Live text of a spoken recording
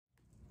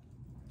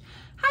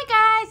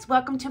Hi guys,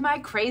 welcome to my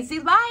crazy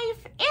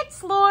life.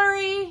 It's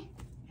Lori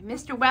and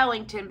Mr.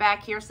 Wellington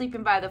back here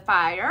sleeping by the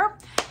fire.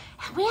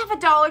 We have a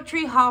Dollar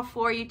Tree haul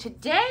for you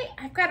today.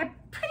 I've got a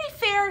pretty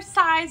fair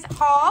size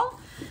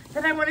haul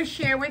that I want to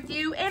share with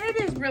you, and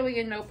it is really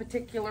in no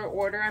particular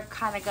order. I've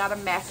kind of got a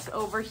mess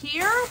over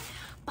here,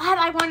 but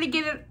I want to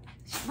get it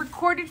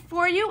recorded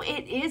for you.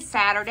 It is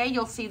Saturday.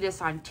 You'll see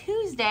this on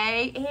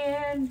Tuesday,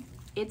 and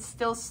it's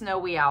still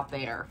snowy out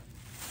there.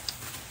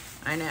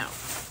 I know.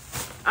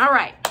 All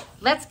right.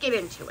 Let's get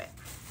into it.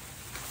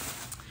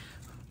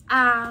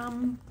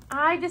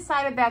 I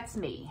decided that's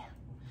me.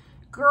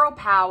 Girl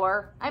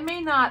power. I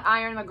may not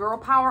iron the girl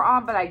power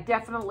on, but I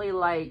definitely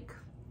like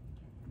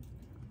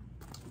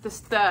the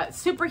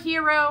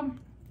superhero.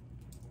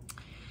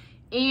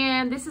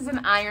 And this is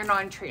an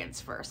iron-on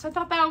transfer. So I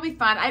thought that would be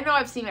fun. I know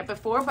I've seen it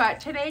before, but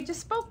today it just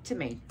spoke to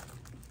me.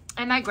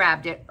 And I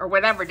grabbed it, or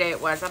whatever day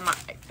it was. I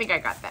think I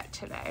got that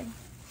today.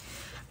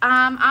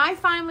 I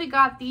finally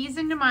got these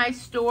into my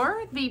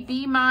store, the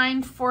Be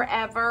Mine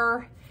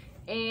Forever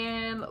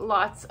and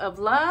Lots of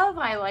Love.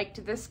 I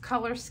liked this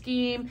color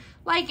scheme.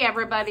 Like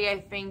everybody, I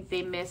think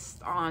they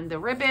missed on the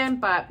ribbon,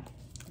 but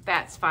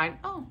that's fine.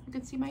 Oh, you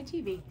can see my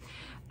TV.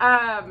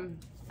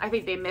 I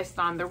think they missed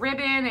on the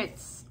ribbon.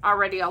 It's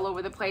already all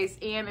over the place,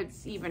 and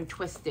it's even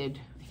twisted.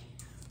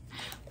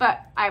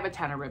 But I have a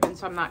ton of ribbon,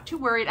 so I'm not too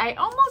worried. I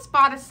almost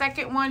bought a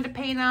second one to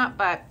paint up,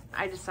 but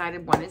I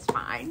decided one is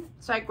fine.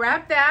 So I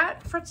grabbed that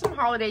for some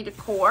holiday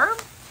decor.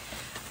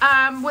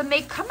 When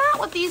they come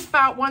out with these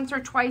about once or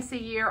twice a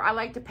year, I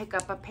like to pick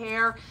up a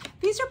pair.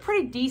 These are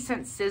pretty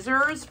decent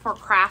scissors for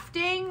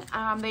crafting.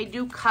 They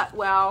do cut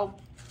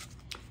well.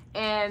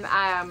 And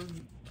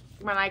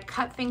when I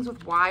cut things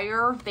with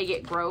wire, they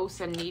get gross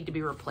and need to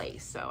be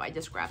replaced. So I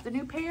just grabbed a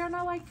new pair, and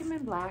I like them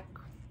in black.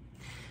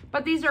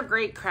 But these are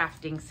great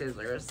crafting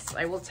scissors,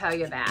 I will tell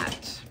you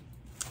that.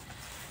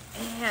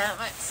 And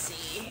let's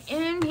see.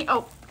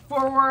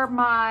 For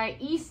my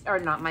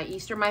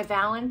my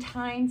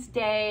Valentine's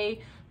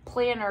Day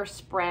planner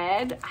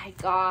spread, I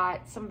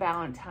got some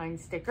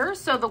Valentine's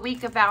stickers. So the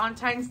week of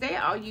Valentine's Day,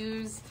 I'll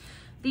use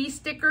these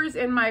stickers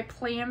in my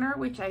planner,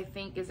 which I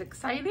think is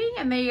exciting.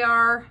 And they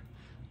are,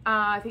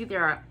 I think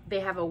they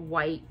have a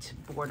white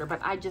border,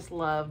 but I just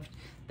loved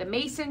the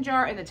mason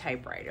jar and the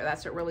typewriter.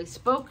 That's what really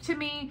spoke to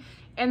me.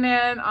 And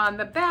then on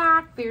the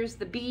back, there's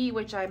the bee,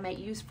 which I might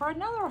use for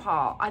another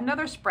haul,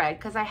 another spread,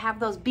 because I have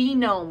those bee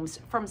gnomes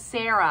from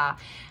Sarah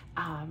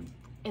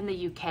in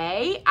the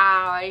UK.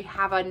 I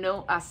have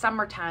a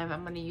summertime.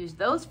 I'm going to use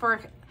those for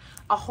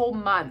a whole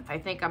month. I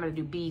think I'm going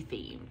to do bee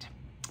themed.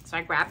 So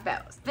I grabbed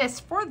those. This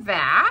for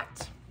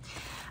that.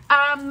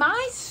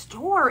 My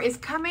store is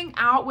coming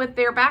out with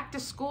their back to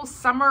school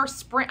summer,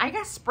 spring. I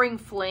guess spring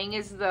fling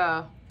is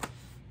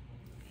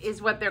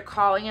what they're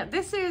calling it.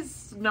 This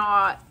is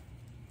not.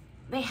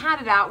 They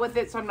had it out with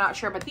it, so I'm not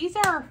sure. But these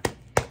are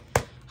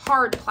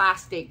hard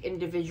plastic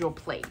individual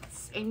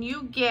plates. And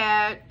you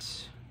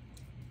get,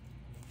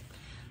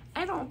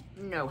 I don't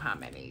know how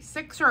many,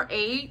 6 or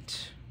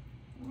 8.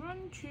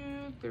 1, 2,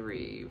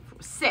 3,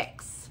 4,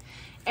 6.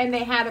 And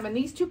they had them in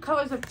these two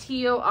colors of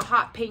teal, a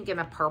hot pink,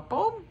 and a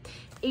purple.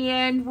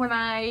 And when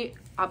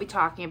I'll be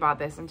talking about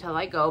this until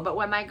I go, but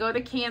when I go to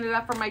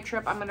Canada for my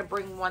trip, I'm going to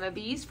bring one of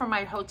these for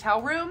my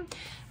hotel room.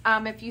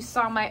 If you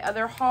saw my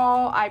other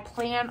haul, I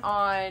plan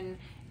on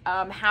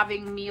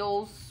having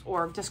meals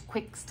or just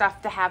quick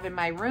stuff to have in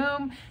my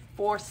room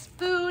for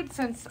food,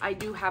 since I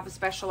do have a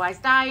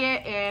specialized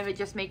diet, and it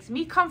just makes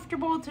me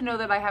comfortable to know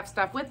that I have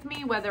stuff with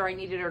me, whether I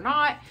need it or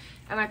not.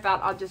 And I thought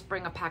I'll just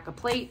bring a pack of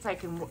plates.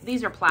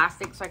 These are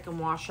plastic, so I can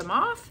wash them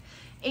off.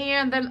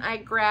 And then I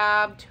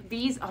grabbed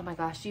these. Oh my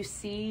gosh, you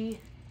see?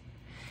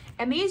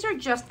 And these are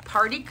just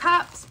party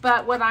cups,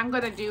 but what I'm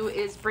going to do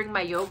is bring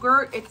my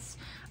yogurt.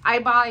 I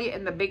buy it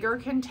in the bigger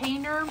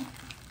container,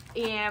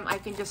 and I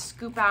can just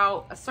scoop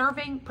out a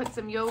serving, put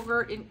some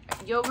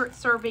yogurt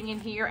serving in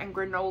here, and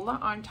granola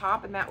on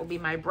top, and that will be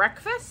my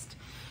breakfast.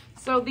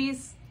 So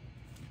these,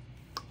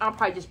 I'll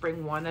probably just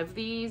bring one of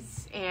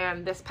these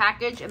and this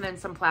package, and then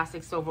some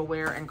plastic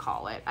silverware, and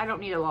call it. I don't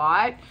need a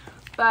lot,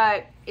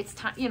 but it's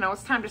time,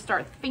 it's time to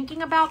start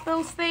thinking about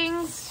those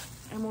things,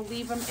 and we'll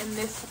leave them in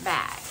this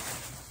bag.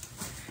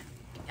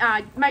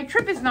 My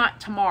trip is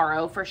not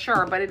tomorrow for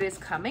sure, but it is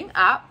coming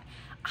up.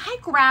 I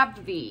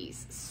grabbed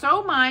these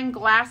Sew Mine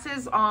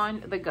glasses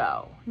on the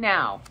go.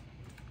 Now,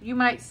 you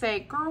might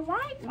say, girl,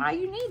 why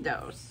you need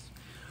those?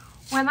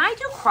 When I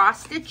do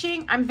cross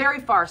stitching, I'm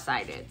very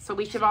farsighted, so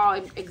we should all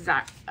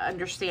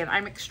understand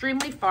I'm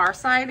extremely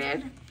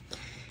farsighted,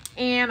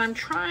 and I'm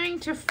trying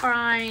to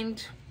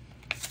find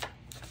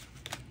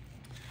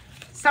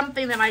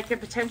something that I could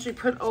potentially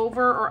put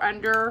over or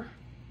under.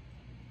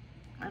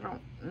 I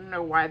don't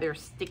know why they're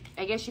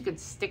I guess you could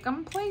stick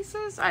them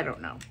places. I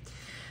don't know.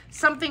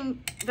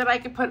 Something that I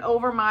could put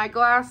over my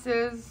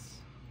glasses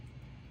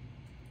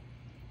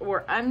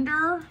or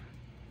under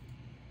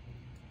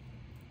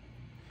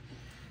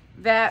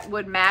that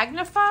would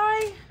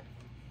magnify.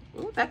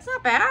 Ooh, that's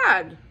not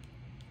bad.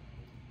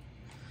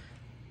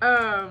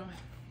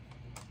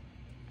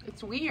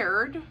 It's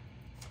weird.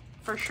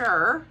 for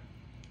sure.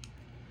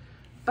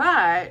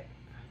 But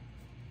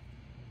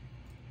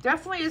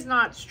definitely is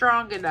not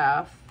strong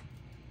enough.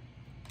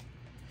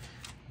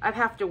 I'd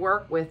have to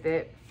work with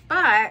it.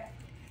 But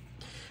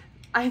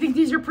I think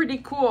these are pretty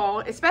cool,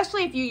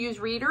 especially if you use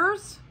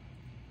readers.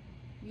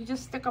 You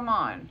just stick them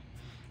on.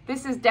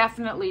 This is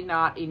definitely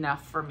not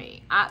enough for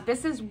me.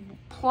 This is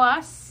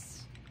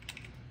plus,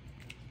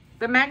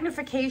 the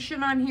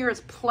magnification on here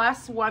is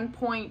plus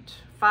 1.5,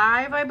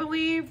 I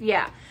believe.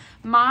 Yeah.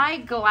 My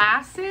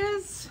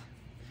glasses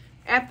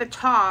at the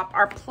top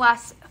are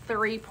plus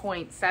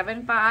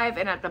 3.75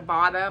 and at the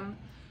bottom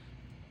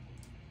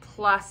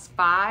plus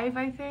 5,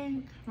 I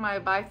think, my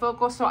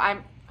bifocal. So I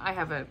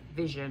have a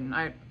vision.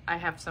 I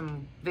have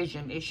some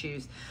vision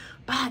issues.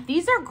 But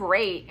these are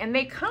great, and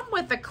they come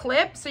with a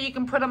clip so you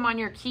can put them on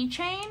your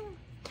keychain,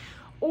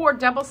 or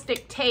double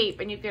stick tape,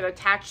 and you can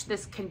attach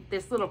this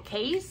little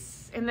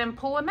case and then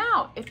pull them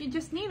out if you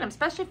just need them,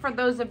 especially for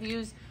those of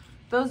you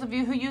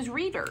who use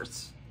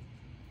readers.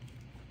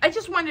 I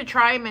just wanted to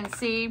try them and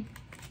see.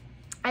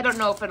 I don't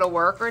know if it'll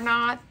work or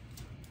not.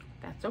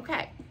 That's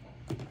okay.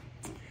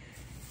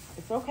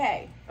 It's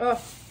okay. Ugh.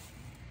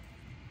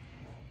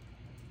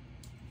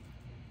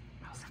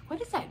 I was like,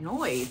 what is that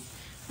noise?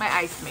 My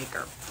ice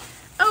maker.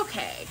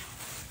 Okay.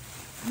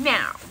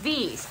 Now,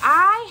 these.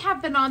 I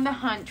have been on the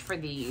hunt for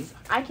these.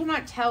 I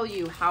cannot tell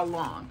you how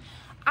long.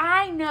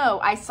 I know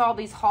I saw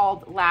these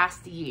hauled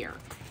last year.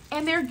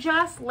 And they're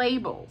just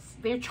labels.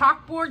 They're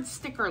chalkboard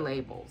sticker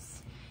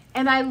labels.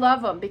 And I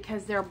love them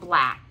because they're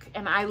black.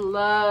 And I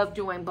love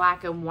doing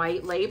black and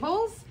white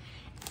labels.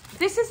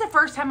 This is the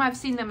first time I've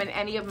seen them in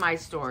any of my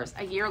stores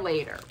a year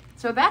later.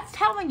 So that's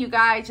telling you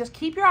guys, just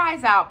keep your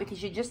eyes out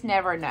because you just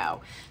never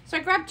know. So I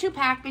grabbed 2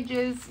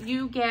 packages.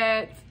 You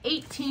get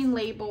 18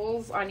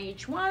 labels on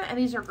each one, and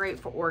these are great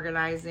for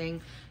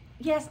organizing.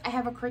 Yes, I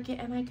have a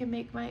Cricut and I can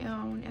make my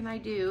own, and I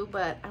do,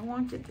 but I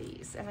wanted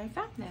these and I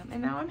found them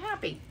and now I'm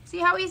happy. See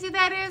how easy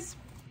that is?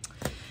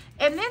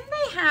 And then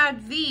they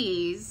had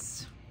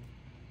these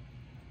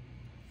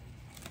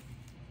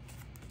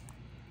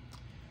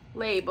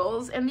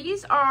labels, and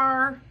these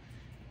are,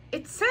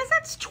 it says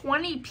it's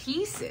 20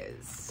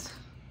 pieces.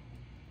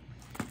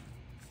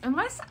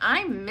 Unless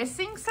I'm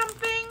missing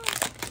something.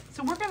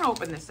 So we're gonna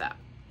open this up.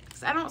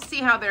 Because I don't see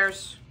how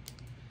there's,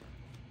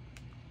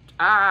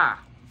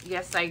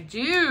 yes I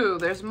do.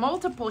 There's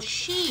multiple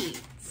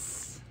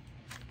sheets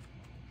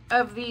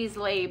of these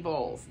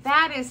labels.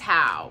 That is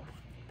how.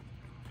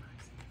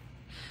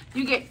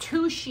 You get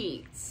 2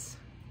 sheets.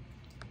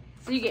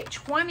 So you get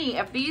 20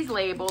 of these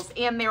labels,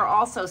 and they're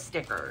also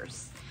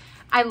stickers.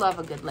 I love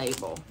a good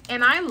label.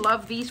 And I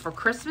love these for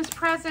Christmas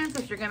presents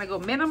if you're gonna go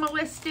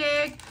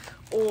minimalistic,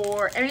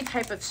 or any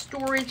type of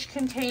storage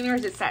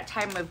containers. It's that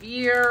time of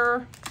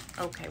year.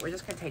 Okay, we're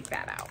just gonna take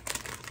that out.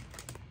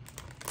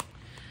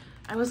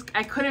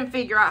 I couldn't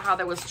figure out how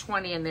there was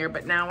 20 in there,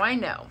 but now I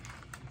know.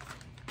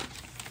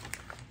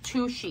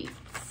 2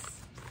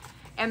 sheets.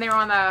 And they're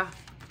on a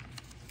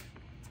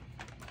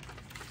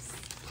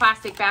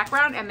plastic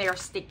background, and they're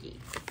sticky.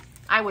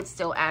 I would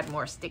still add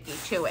more sticky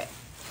to it.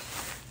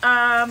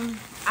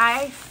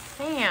 I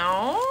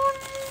found,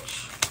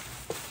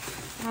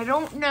 I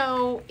don't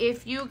know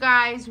if you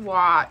guys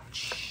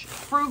watch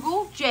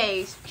Frugal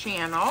Jay's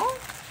channel,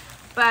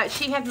 but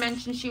she had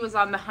mentioned she was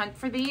on the hunt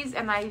for these,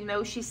 and I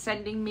know she's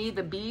sending me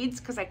the beads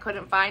because I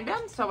couldn't find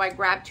them. So I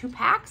grabbed 2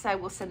 packs. I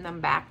will send them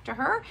back to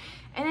her,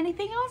 and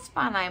anything else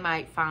fun I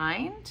might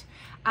find.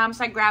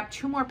 So I grabbed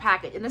 2 more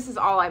packets, and this is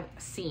all I've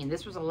seen.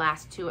 This was the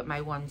last 2 at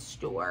my one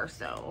store,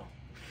 so.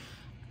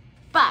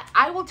 But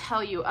I will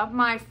tell you, of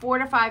my 4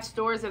 to 5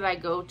 stores that I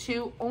go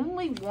to,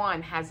 only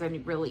 1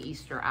 hasn't really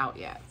Easter out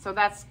yet. So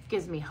that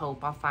gives me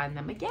hope I'll find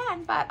them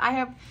again. But I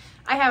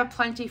have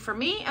plenty for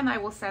me, and I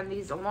will send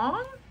these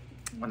along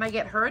when I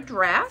get her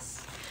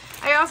address.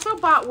 I also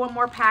bought 1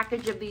 more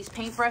package of these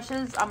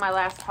paintbrushes. On my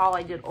last haul,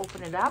 I did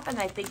open it up, and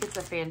I think it's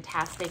a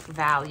fantastic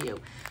value.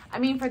 I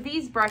mean, for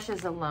these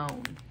brushes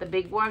alone, the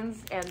big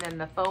ones and then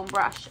the foam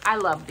brush, I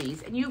love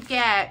these. And you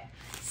get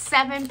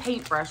 7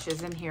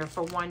 paintbrushes in here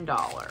for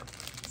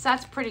 $1. So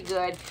that's pretty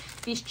good.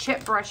 These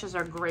chip brushes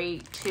are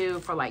great too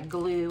for like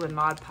glue and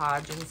Mod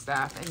Podge and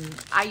stuff. And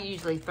I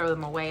usually throw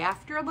them away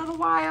after a little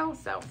while.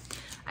 So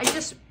I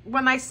just,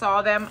 when I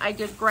saw them, I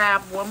did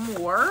grab 1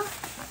 more.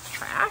 That's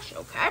trash,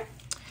 okay.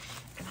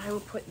 And I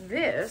will put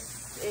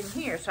this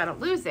in here so I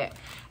don't lose it.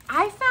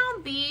 I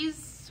found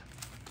these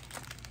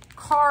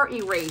car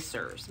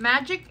erasers,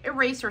 magic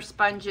eraser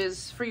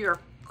sponges for your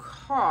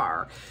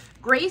car.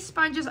 Gray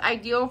sponge is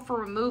ideal for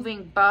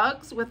removing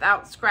bugs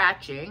without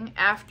scratching.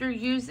 After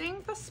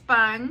using the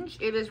sponge,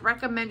 it is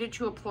recommended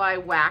to apply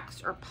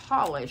wax or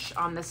polish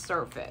on the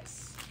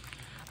surface.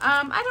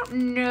 I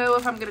don't know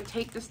if I'm going to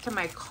take this to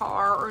my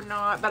car or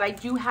not, but I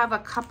do have a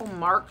couple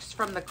marks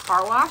from the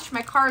car wash.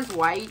 My car is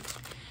white,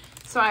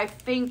 so I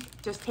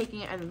think just taking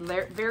it and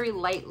very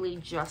lightly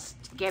just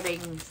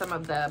getting some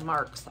of the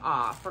marks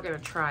off. We're going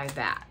to try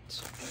that.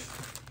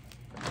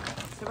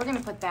 So we're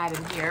gonna put that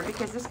in here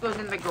because this goes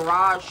in the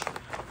garage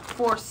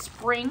for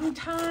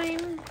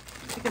springtime.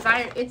 because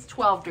it's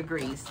 12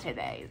 degrees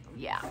today.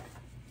 Yeah.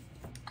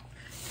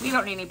 We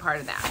don't need any part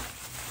of that.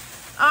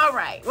 All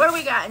right, what do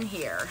we got in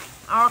here?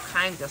 All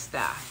kinds of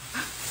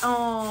stuff.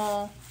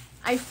 Oh,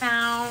 I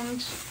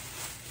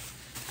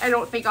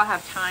don't think I'll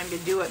have time to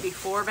do it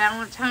before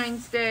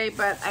Valentine's Day,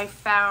 but I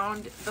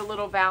found the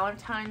little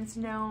Valentine's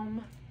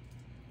gnome.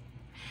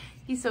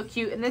 He's so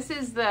cute. And this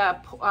is the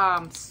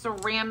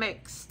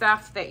ceramic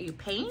stuff that you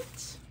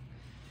paint.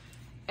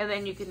 And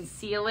then you can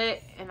seal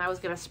it. And I was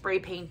going to spray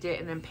paint it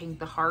and then paint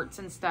the hearts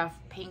and stuff,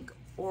 pink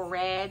or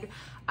red.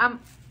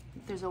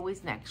 There's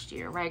always next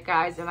year, right,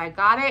 guys? And I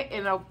got it,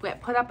 and it'll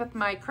get put up with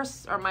my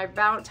my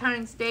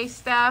Valentine's Day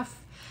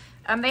stuff.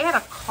 They had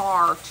a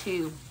car,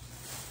 too,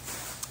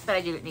 but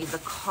I didn't need the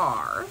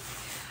car.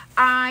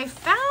 I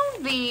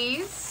found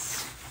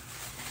these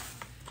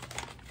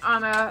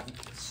on a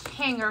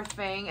hanger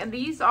thing, and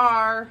these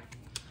are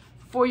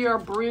for your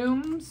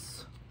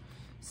brooms.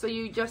 So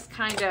you just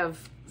kind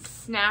of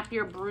snap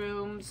your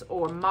brooms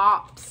or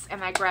mops,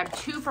 and I grabbed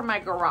 2 from my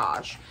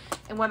garage.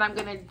 And what I'm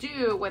gonna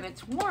do when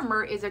it's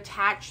warmer is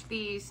attach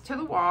these to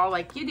the wall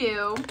like you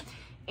do,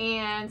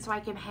 and so I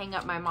can hang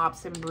up my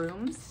mops and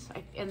brooms.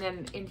 And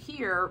then in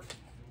here,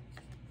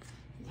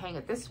 hang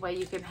it this way,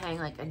 you can hang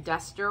like a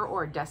duster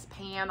or a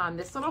dustpan on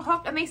this little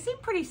hook, and they seem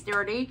pretty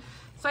sturdy.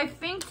 So I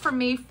think for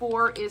me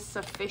 4 is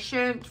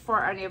sufficient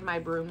for any of my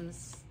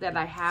brooms that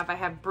I have. I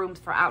have brooms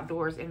for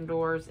outdoors,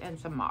 indoors, and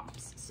some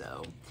mops.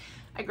 So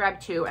I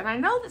grabbed 2, and I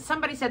know that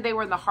somebody said they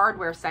were in the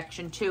hardware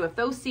section too. If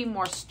those seem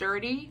more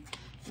sturdy,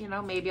 you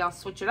know, maybe I'll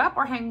switch it up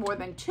or hang more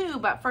than 2,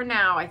 but for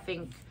now I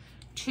think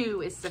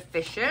 2 is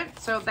sufficient.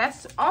 So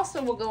that's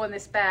also will go in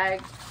this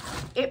bag.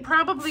 It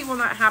probably will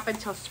not happen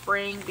till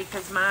spring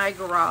because my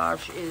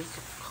garage is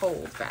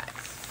cold,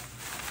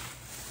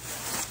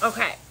 guys.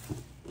 Okay.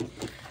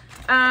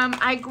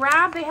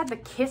 They had the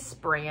Kiss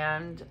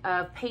brand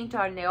of paint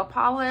on nail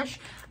polish.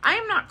 I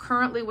am not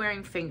currently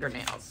wearing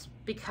fingernails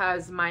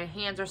because my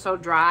hands are so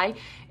dry.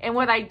 And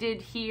what I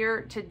did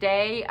here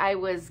today, I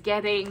was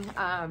getting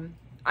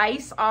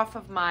ice off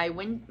of my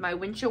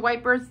windshield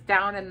wipers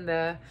down in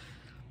the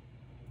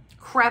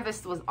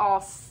crevice. Was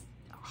all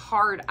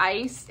hard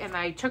ice, and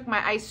I took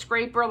my ice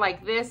scraper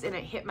like this and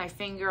it hit my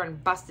finger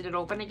and busted it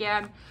open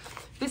again.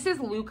 This is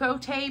Luco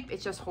tape.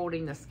 It's just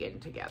holding the skin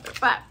together.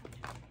 But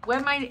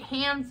when my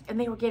hands, and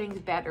they were getting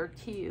better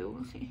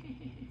too.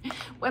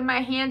 When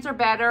my hands are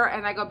better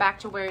and I go back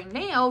to wearing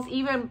nails,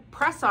 even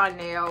press-on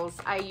nails,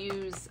 I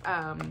use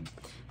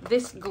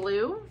this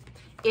glue.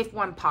 If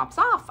one pops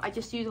off, I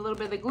just use a little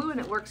bit of the glue and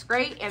it works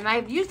great. And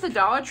I've used the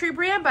Dollar Tree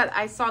brand, but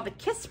I saw the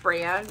Kiss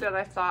brand and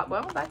I thought,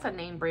 well, that's a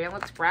name brand.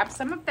 Let's grab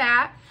some of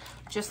that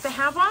just to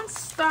have on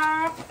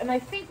stock. And I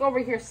think over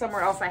here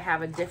somewhere else I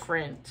have a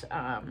different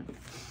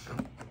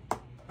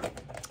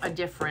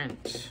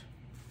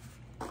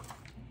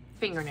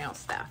fingernail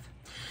stuff.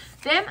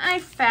 Then I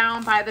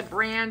found by the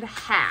brand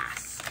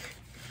Hask,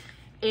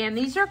 and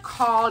these are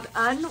called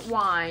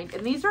Unwind,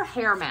 and these are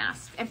hair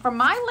masks. And for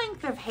my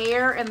length of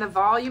hair and the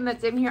volume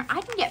that's in here,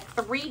 I can get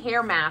 3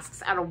 hair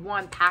masks out of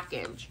one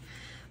package.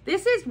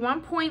 This is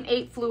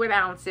 1.8 fluid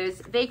ounces.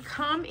 They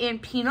come in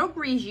Pinot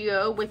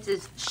Grigio, which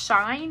is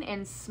shine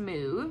and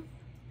smooth.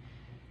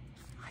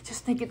 I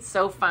just think it's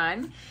so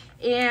fun.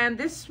 And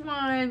this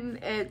one,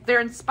 they're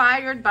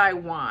inspired by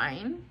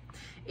wine.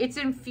 It's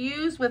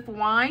infused with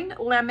wine,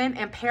 lemon,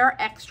 and pear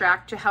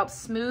extract to help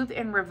smooth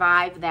and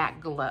revive that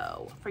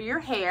glow for your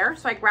hair.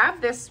 So I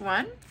grabbed this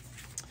one.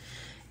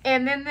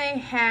 And then they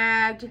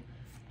had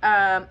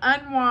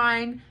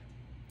Unwind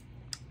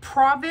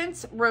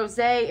Provence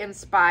Rosé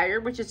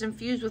inspired, which is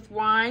infused with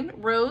wine,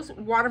 rose,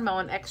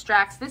 watermelon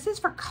extracts. This is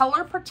for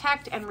color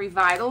protect and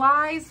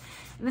revitalize.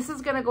 And this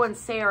is gonna go in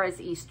Sarah's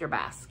Easter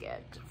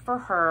basket for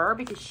her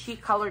because she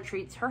color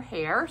treats her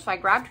hair. So I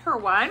grabbed her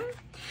one.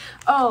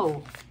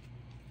 Oh,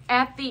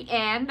 at the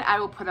end, I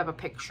will put up a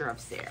picture of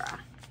Sarah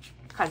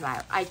because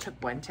I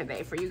took one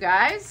today for you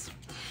guys.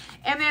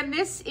 And then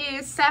this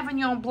is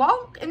Sauvignon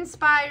Blanc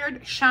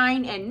inspired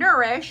Shine and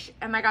Nourish.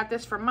 And I got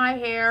this for my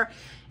hair.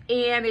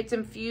 And it's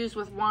infused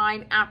with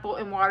wine, apple,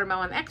 and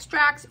watermelon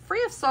extracts,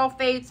 free of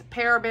sulfates,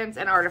 parabens,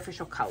 and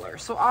artificial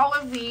colors. So all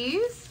of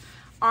these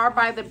are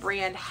by the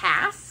brand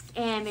Hask.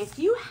 And if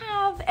you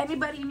have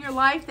anybody in your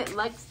life that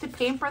likes to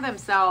pamper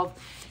themselves,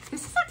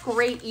 this is a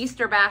great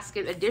Easter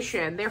basket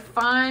addition. They're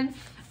fun.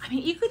 I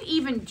mean, you could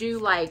even do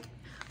like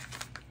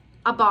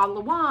a bottle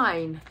of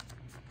wine,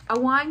 a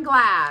wine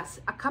glass,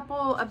 a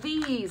couple of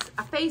these,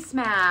 a face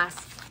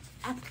mask,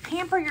 a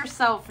pamper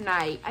yourself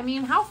night. I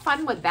mean, how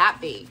fun would that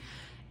be?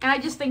 And I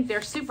just think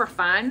they're super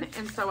fun,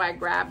 and so I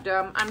grabbed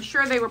them. I'm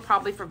sure they were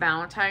probably for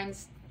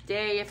Valentine's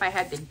Day if I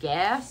had to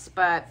guess,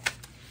 but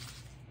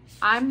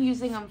I'm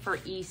using them for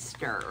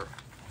Easter.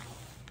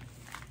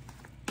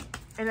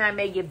 And I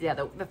may give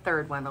the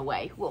third one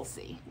away. We'll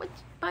see. Which,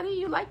 buddy,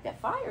 you like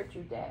that fire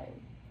today?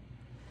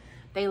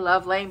 They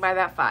love laying by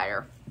that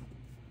fire.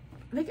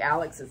 I think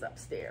Alex is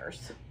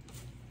upstairs.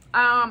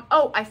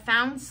 Oh, I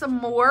found some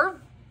more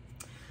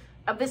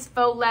of this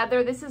faux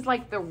leather. This is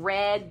like the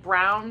red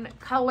brown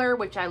color,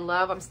 which I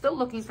love. I'm still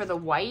looking for the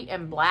white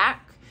and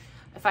black.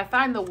 If I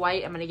find the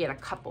white, I'm gonna get a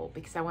couple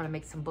because I wanna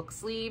make some book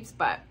sleeves,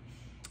 but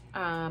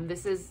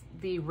this is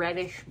the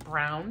reddish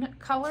brown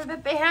color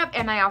that they have.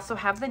 And I also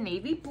have the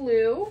navy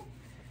blue.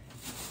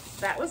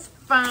 That was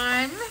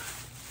fun.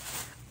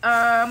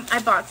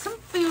 I bought some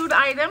food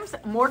items,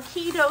 more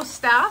keto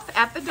stuff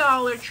at the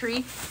Dollar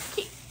Tree.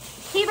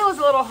 Keto is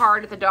a little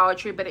hard at the Dollar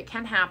Tree, but it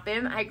can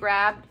happen. I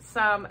grabbed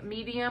some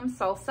medium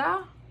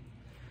salsa.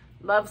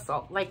 I love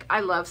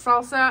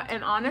salsa.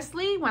 And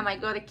honestly, when I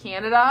go to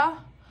Canada,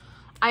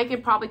 I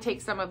could probably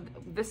take some of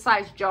this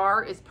size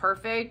jar is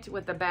perfect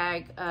with a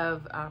bag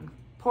of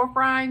pork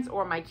rinds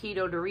or my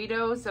keto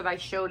Doritos that I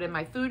showed in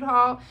my food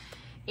haul.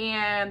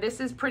 And this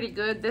is pretty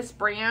good. This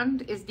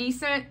brand is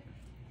decent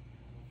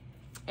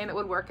and it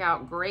would work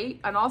out great.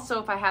 And also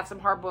if I have some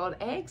hard-boiled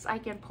eggs, I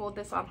can pull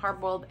this on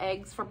hard-boiled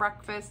eggs for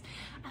breakfast.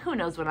 Who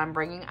knows what I'm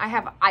bringing? I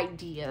have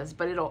ideas,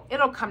 but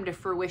it'll come to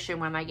fruition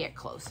when I get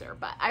closer.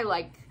 But I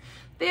like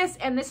this,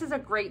 and this is a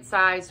great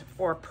size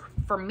for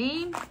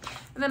me.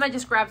 And then I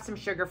just grabbed some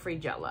sugar-free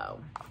Jell-O.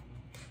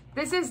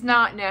 This is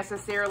not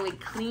necessarily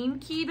clean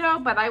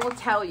keto, but I will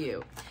tell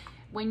you,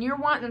 when you're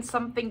wanting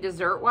something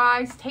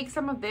dessert-wise, take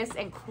some of this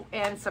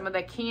and some of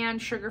the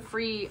canned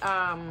sugar-free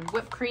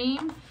whipped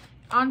cream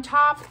on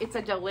top. It's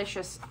a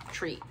delicious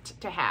treat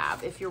to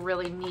have if you're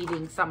really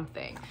needing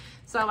something.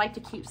 So I like to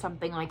keep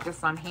something like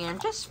this on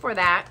hand just for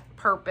that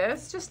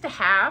purpose, just to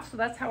have. So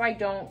that's how I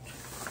don't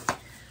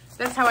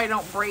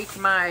break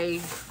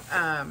my,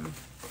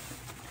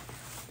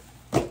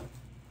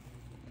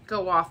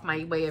 go off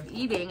my way of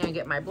eating and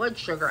get my blood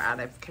sugar out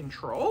of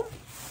control.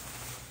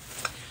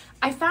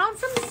 I found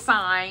some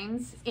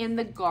signs in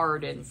the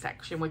garden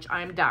section, which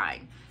I'm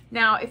dying.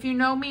 Now, if you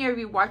know me or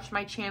you watch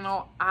my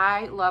channel,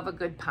 I love a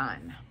good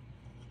pun.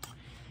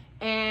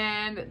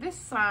 And this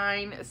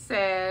sign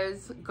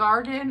says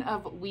Garden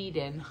of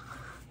Whedon.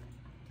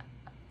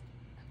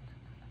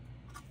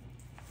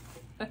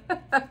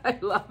 I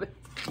love it.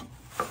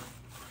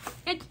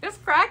 It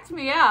just cracks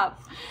me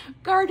up.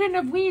 Garden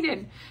of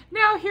Whedon.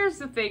 Now, here's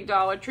the thing,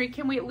 Dollar Tree.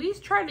 Can we at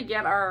least try to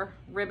get our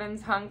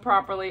ribbons hung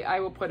properly? I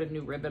will put a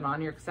new ribbon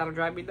on here because that'll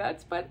drive me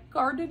nuts. But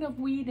Garden of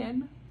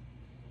Whedon.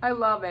 I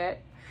love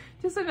it.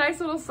 Just a nice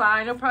little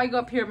sign. It'll probably go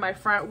up here in my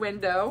front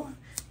window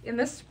in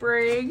the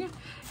spring.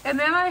 And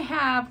then I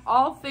have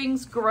All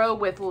Things Grow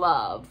with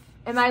Love.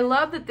 And I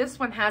love that this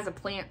one has a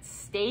plant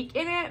stake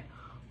in it.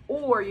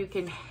 Or you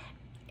can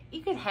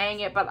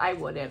hang it, but I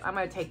wouldn't. I'm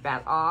going to take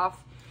that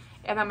off.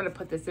 And I'm going to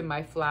put this in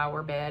my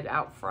flower bed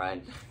out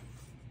front.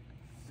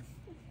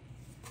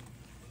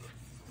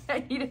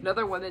 I need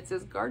another one that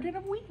says Garden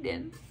of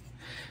Whedon.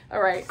 All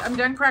right, I'm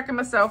done cracking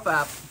myself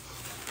up.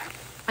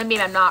 I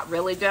mean, I'm not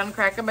really done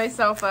cracking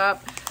myself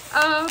up.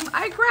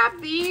 I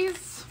grabbed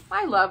these.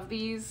 I love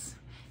these.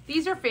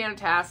 These are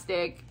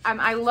fantastic.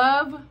 I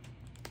love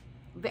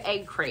the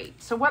egg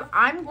crate. So what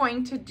I'm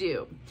going to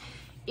do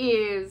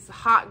is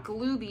hot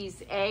glue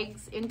these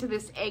eggs into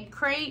this egg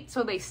crate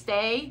so they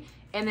stay,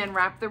 and then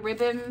wrap the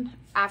ribbon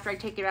after I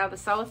take it out of the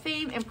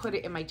cellophane and put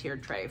it in my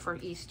tiered tray for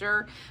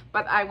Easter.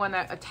 But I want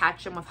to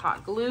attach them with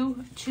hot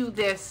glue to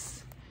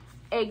this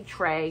egg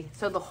tray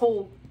so the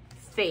whole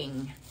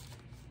thing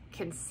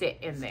can sit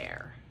in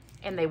there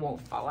and they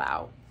won't fall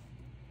out.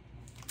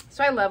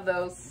 So I love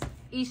those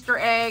Easter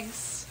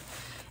eggs.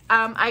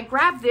 I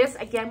grabbed this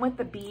again with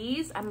the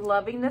bees. I'm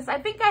loving this. I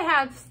think I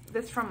had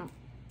this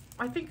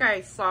I think I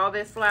saw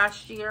this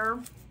last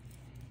year,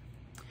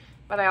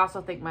 but I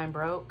also think mine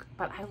broke.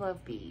 But I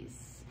love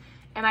bees.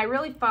 And I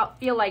really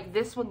feel like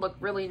this would look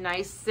really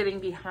nice sitting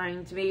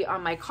behind me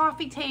on my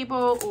coffee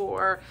table,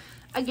 or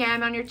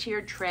again on your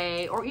tiered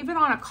tray, or even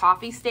on a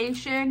coffee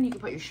station. You can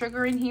put your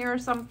sugar in here or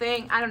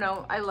something. I don't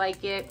know. I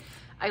like it.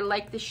 I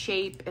like the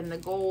shape and the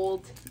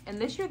gold. And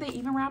this year they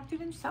even wrapped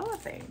it in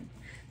cellophane.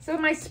 So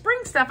my spring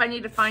stuff I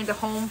need to find a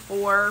home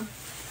for.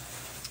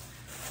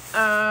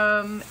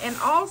 And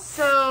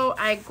also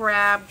I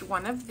grabbed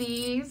one of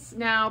these.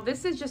 Now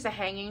this is just a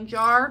hanging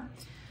jar,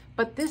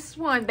 but this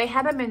one, they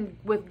had them in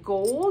with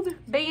gold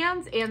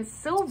bands and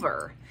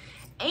silver,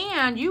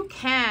 and you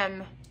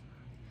can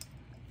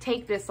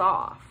take this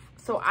off.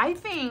 So I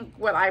think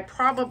what I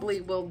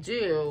probably will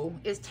do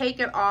is take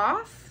it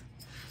off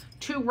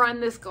to run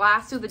this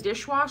glass through the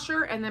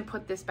dishwasher and then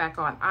put this back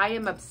on. I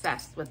am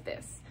obsessed with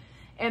this.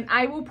 And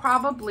I will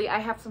probably, I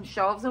have some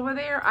shelves over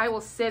there. I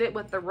will sit it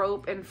with the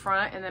rope in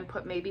front and then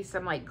put maybe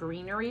some like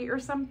greenery or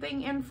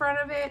something in front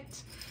of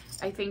it.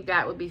 I think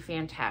that would be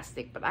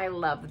fantastic. But I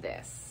love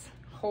this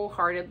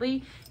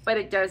wholeheartedly. But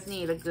it does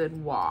need a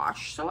good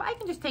wash. So I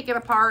can just take it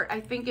apart. I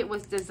think it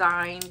was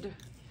designed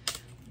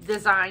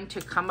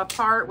to come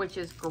apart, which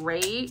is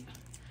great.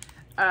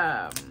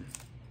 Yeah,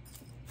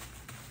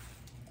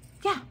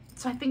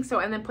 so I think so.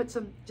 And then put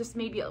some, just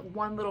maybe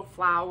one little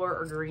flower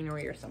or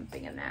greenery or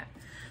something in that.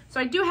 So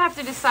I do have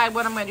to decide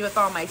what I'm going to do with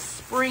all my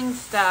spring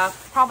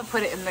stuff. Probably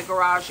put it in the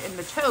garage in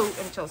the tote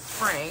until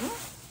spring.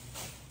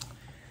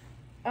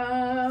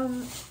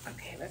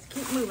 Okay, let's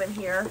keep moving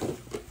here.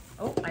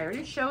 Oh, I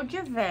already showed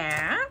you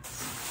that.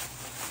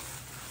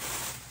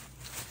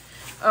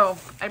 Oh,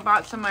 I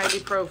bought some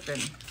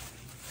ibuprofen.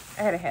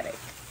 I had a headache.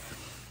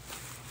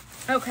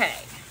 Okay.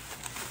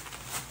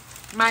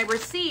 My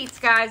receipts,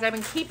 guys, I've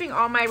been keeping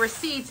all my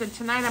receipts, and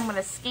tonight I'm going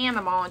to scan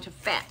them all into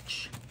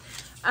Fetch.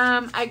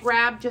 I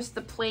grabbed just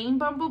the plain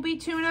bumblebee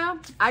tuna.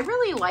 I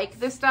really like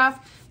this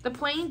stuff. The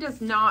plain does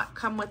not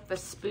come with the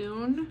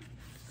spoon,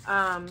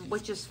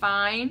 which is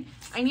fine.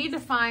 I need to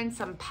find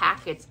some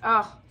packets.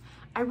 Oh,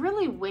 I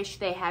really wish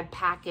they had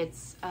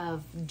packets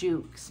of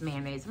Duke's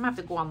mayonnaise. I'm going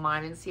to have to go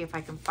online and see if I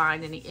can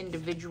find any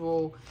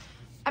individual.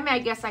 I mean, I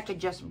guess I could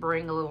just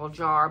bring a little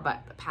jar,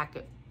 but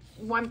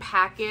one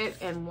packet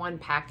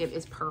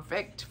is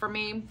perfect for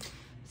me.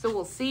 So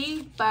we'll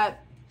see, but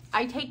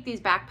I take these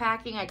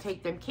backpacking, I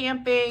take them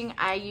camping,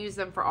 I use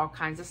them for all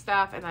kinds of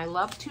stuff, and I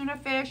love tuna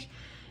fish.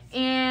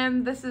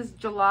 And this is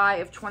July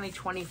of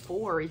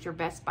 2024 is your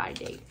Best Buy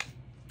date.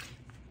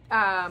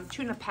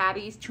 Tuna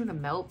patties, tuna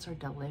melts are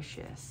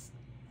delicious.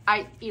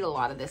 I eat a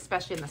lot of this,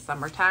 especially in the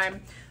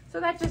summertime.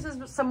 So that just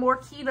is some more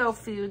keto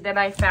food that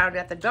I found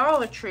at the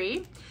Dollar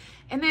Tree.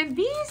 And then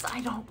these, I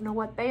don't know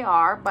what they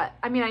are, but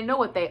I mean, I know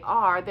what they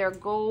are. They're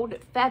gold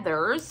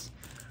feathers,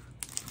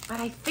 but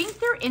I think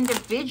they're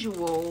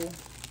individual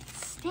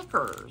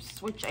stickers,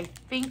 which I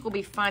think will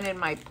be fun in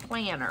my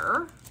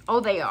planner. Oh,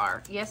 they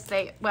are. Yes,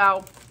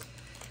 well,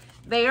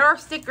 they are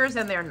stickers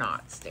and they're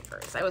not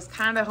stickers. I was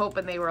kind of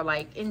hoping they were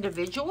like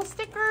individual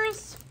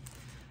stickers,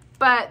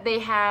 but they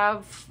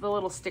have the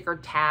little sticker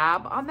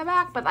tab on the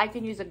back, but I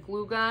can use a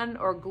glue gun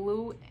or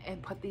glue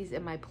and put these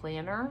in my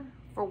planner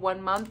for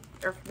 1 month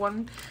or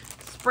one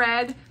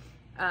spread,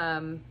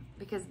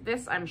 because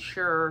this, I'm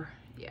sure,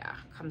 yeah,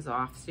 comes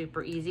off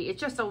super easy. It's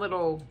just a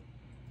little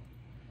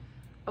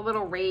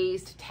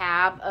raised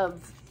tab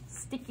of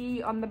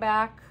sticky on the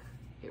back.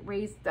 It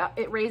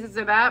raises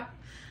it up,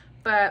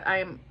 but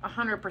I'm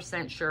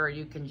 100% sure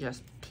you can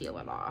just peel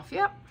it off.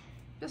 Yep,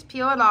 just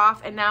peel it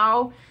off, and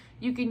now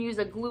you can use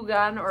a glue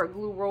gun or a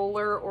glue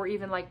roller or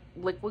even like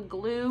liquid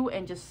glue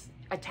and just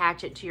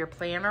attach it to your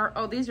planner.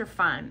 Oh, these are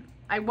fun.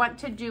 I want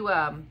to do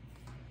a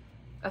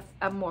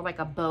more like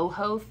a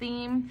boho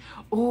theme.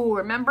 Oh,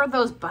 remember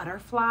those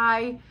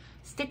butterfly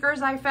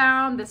stickers I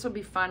found? This would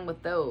be fun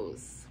with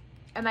those.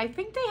 And I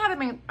think they had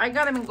them in, I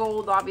got them in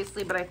gold,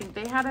 obviously, but I think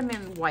they had them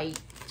in white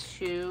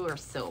too, or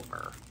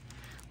silver.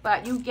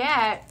 But you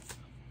get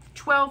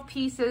 12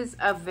 pieces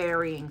of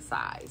varying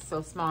size.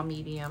 So small,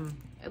 medium.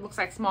 It looks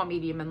like small,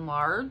 medium, and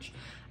large.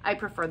 I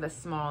prefer the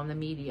small and the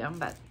medium,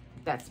 but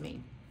that's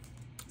me.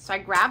 So I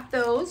grabbed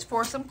those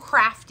for some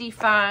crafty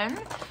fun.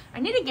 I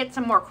need to get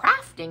some more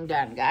crafting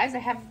done, guys. I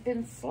have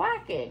been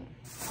slacking.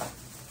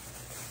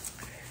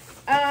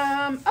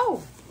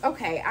 Oh,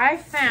 okay. I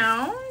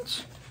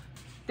found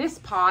this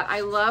pot. I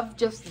love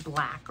just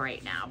black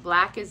right now.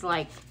 Black is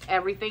like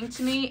everything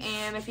to me.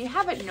 And if you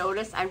haven't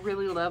noticed, I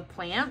really love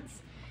plants.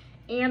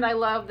 And I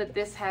love that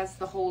this has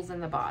the holes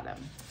in the bottom.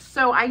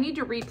 So I need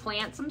to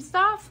replant some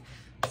stuff.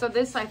 So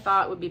this I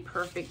thought would be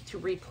perfect to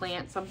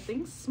replant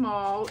something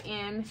small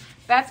in.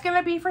 That's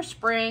gonna be for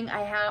spring.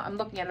 I'm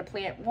looking at a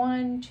plant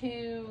 1,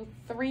 2,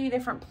 3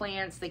 different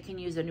plants that can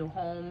use a new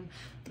home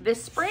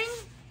this spring.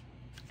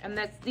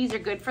 And these are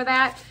good for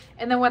that.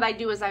 And then what I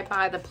do is I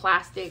buy the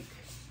plastic,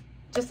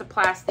 just a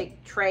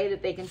plastic tray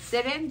that they can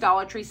sit in.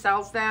 Dollar Tree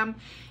sells them.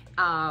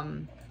 I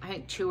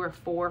think 2 or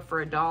 4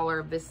 for $1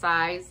 of this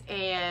size,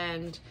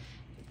 and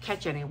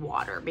catch any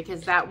water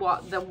because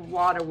the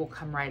water will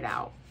come right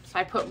out. So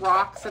I put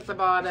rocks at the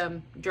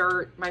bottom,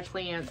 dirt, my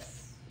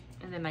plants,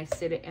 and then I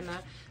sit it in a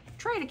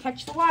tray to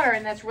catch the water,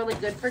 and that's really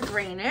good for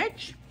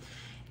drainage.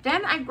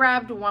 Then I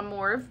grabbed one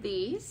more of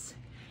these,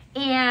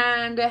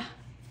 and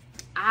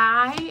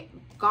I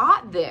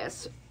got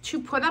this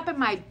to put up in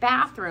my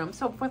bathroom.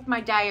 So with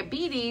my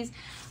diabetes,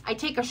 I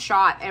take a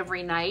shot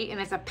every night, and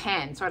it's a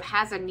pen. So it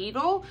has a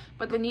needle,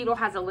 but the needle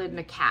has a lid and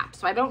a cap.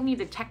 So I don't need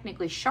a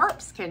technically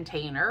sharps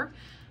container,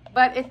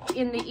 but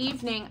in the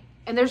evening,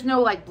 and there's no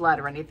like blood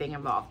or anything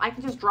involved. I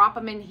can just drop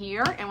them in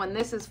here, and when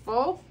this is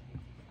full,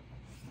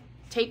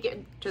 take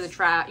it to the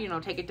trash,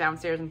 take it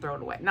downstairs and throw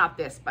it away. Not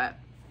this, but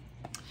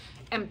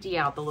empty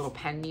out the little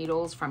pen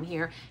needles from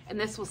here. And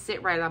this will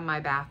sit right on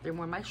my bathroom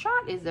where my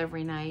shot is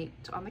every night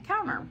on the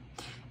counter.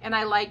 And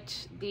I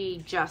liked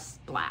the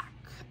just black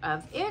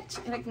of it,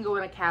 and it can go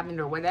in a cabinet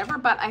or whatever,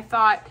 but I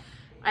thought,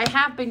 I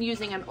have been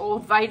using an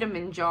old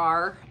vitamin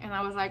jar, and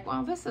I was like,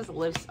 well, this is a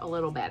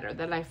little better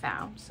that I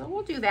found. So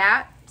we'll do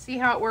that, see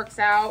how it works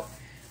out.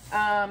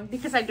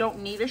 Because I don't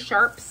need a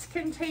sharps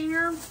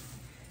container,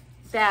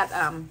 that,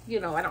 I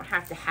don't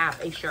have to have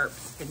a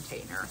sharps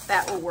container.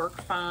 That will work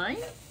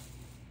fine.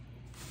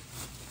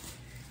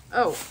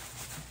 Oh,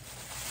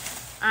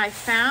 I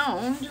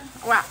found,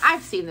 well,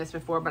 I've seen this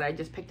before, but I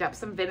just picked up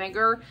some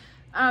vinegar.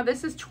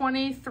 This is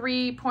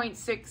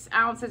 23.6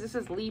 ounces. This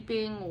is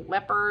Leaping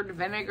Leopard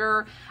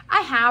vinegar.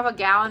 I have a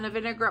gallon of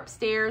vinegar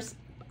upstairs.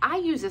 I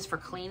use this for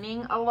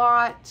cleaning a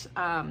lot.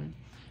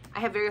 I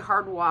have very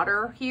hard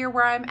water here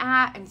where I'm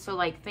at, and so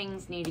like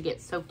things need to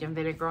get soaked in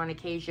vinegar on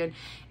occasion.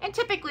 And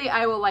typically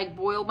I will like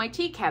boil my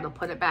tea kettle,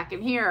 put it back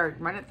in here,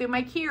 run it through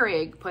my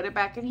Keurig, put it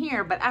back in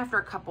here. But after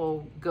a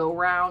couple go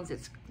rounds,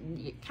 it's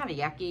kind of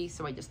yucky,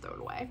 so I just throw it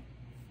away.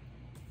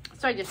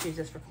 So I just use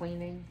this for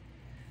cleaning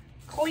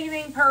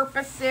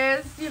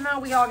purposes. You know,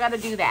 we all got to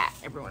do that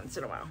every once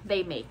in a while.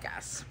 They make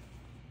us.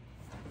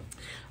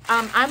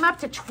 I'm up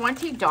to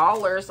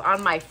 $20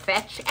 on my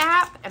Fetch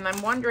app, and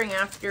I'm wondering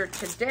after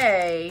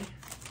today,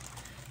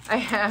 I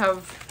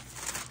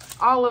have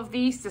all of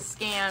these to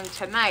scan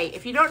tonight.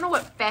 If you don't know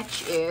what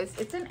Fetch is,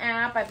 it's an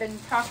app. I've been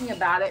talking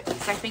about it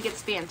because I think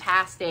it's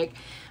fantastic.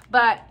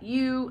 But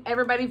you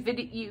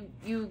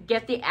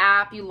get the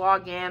app, you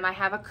log in. I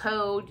have a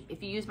code.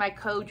 If you use my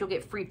code, you'll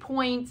get free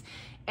points.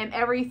 And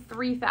every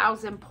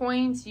 3,000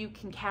 points, you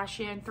can cash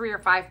in 3,000 or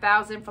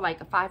 5,000 for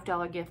like a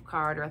 $5 gift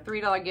card or a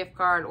 $3 gift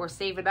card, or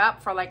save it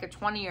up for like a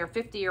 $20 or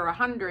 $50 or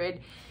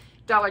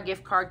 $100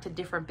 gift card to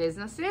different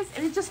businesses.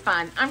 And it's just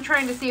fun. I'm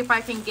trying to see if I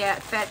can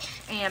get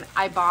Fetch and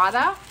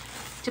Ibotta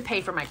to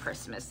pay for my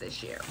Christmas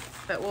this year,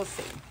 but we'll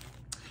see.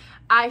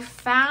 I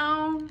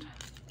found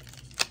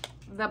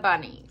the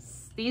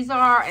bunnies. These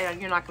are, and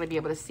you're not going to be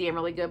able to see them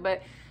really good,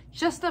 but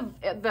just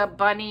the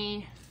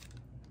bunny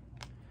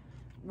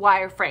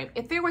wireframe.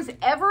 If there was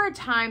ever a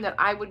time that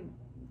I would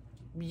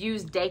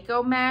use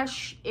Deco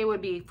mesh, it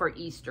would be for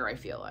Easter, I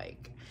feel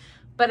like.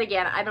 But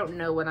again, I don't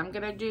know what I'm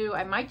gonna do.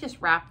 I might just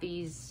wrap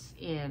these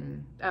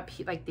in up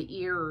here, like the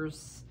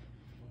ears,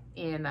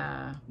 in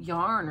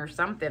yarn or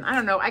something. I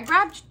don't know. I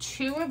grabbed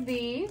 2 of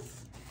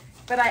these,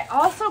 but I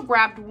also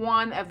grabbed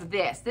 1 of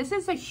this. This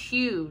is a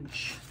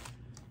huge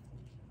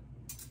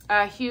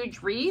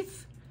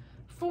wreath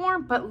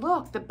form, but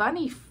look, the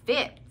bunny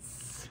fits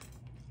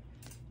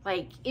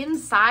like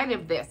inside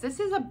of this. This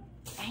is I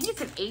think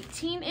it's an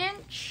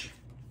 18-inch.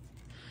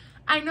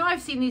 I know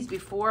I've seen these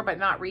before, but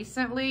not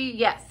recently.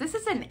 Yes, this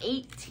is an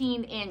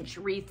 18-inch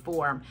wreath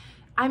form.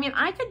 I mean,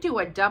 I could do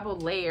a double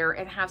layer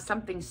and have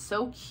something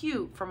so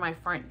cute for my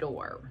front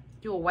door.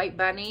 Do a white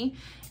bunny.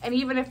 And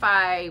even if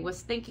I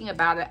was thinking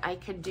about it, I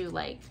could do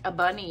like a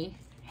bunny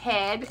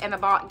head and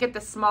get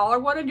the smaller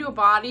one and do a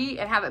body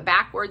and have it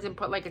backwards and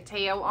put like a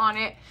tail on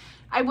it.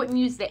 I wouldn't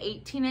use the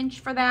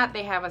 18-inch for that.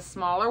 They have a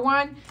smaller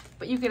one,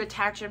 but you could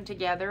attach them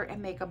together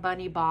and make a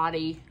bunny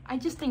body. I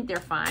just think they're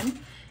fun.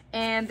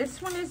 And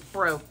this one is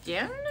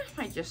broken,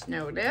 I just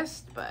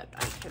noticed, but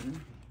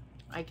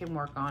I can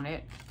work on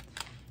it.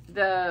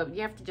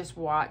 You have to just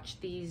watch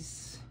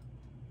these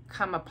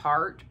come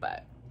apart,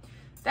 but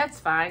that's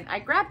fine. I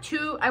grabbed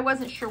 2. I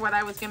wasn't sure what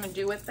I was going to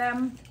do with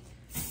them.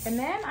 And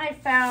then I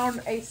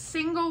found a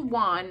single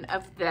one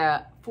of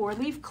the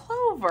 4-leaf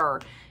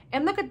clover.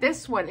 And look at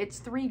this one,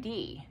 it's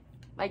 3D.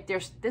 Like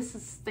this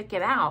is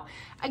sticking out.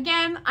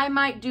 Again, I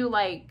might do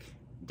like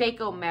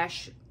Deco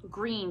mesh,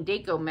 green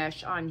Deco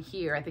mesh on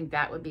here. I think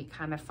that would be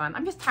kind of fun.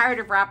 I'm just tired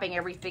of wrapping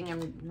everything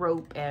in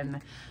rope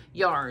and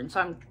yarn. So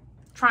I'm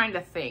trying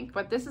to think,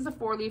 but this is a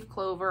 4-leaf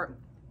clover.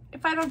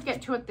 If I don't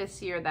get to it this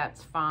year,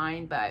 that's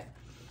fine, but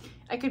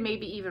I could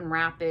maybe even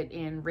wrap it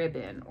in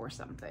ribbon or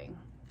something.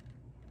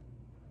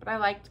 But I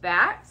liked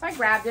that, so I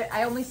grabbed it.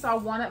 I only saw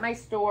 1 at my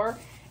store.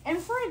 And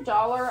for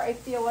 $1, I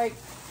feel like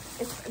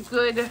it's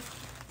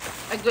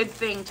a good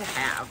thing to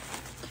have.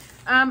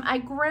 I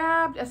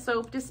grabbed a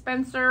soap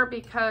dispenser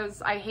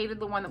because I hated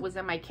the one that was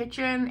in my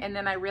kitchen, and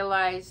then I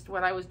realized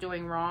what I was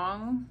doing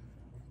wrong.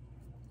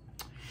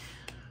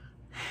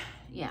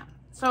 Yeah,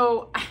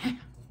 so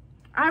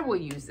I will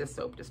use this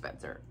soap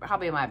dispenser,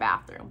 probably in my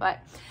bathroom, but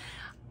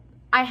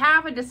I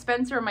have a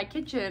dispenser in my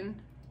kitchen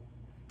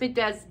that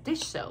does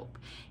dish soap.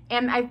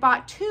 And I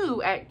bought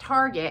 2 at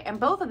Target, and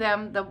both of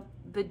them,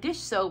 the dish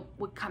soap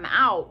would come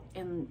out,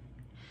 and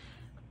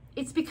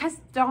it's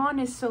because Dawn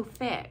is so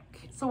thick.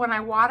 So when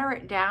I water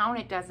it down,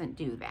 it doesn't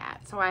do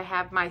that. So I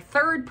have my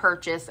 3rd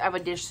purchase of a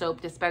dish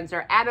soap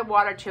dispenser, added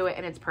water to it,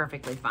 and it's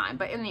perfectly fine.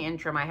 But in the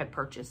interim, I had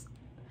purchased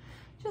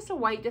just a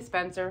white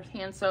dispenser,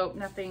 hand soap,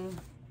 nothing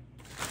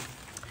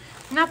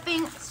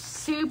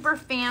super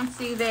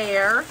fancy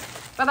there.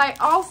 But I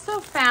also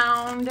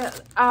found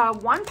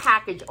 1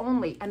 package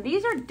only, and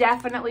these are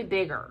definitely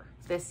bigger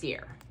this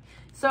year.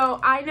 So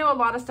I know a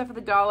lot of stuff at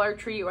the Dollar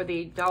Tree or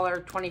the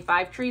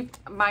 $1.25 tree.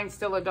 Mine's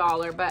still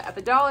 $1, but at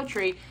the Dollar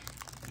Tree,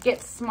 it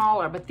gets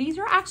smaller. But these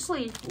are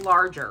actually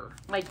larger.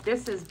 Like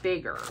this is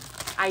bigger.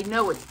 I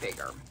know it's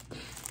bigger.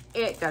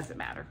 It doesn't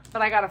matter.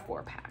 But I got a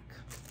 4-pack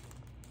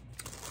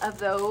of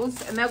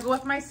those, and they'll go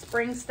with my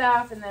spring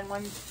stuff. And then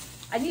when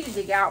I need to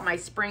dig out my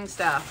spring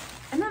stuff,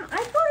 and then I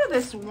go to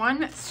this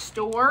one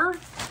store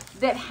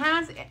that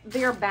has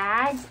their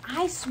bags.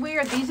 I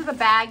swear these are the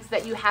bags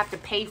that you have to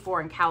pay for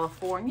in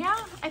California.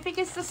 I think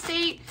it's the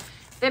state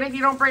that if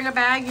you don't bring a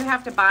bag, you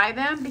have to buy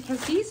them,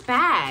 because these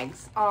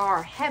bags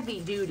are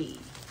heavy duty.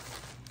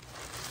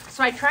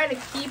 So I try to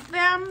keep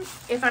them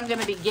if I'm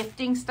gonna be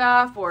gifting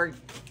stuff or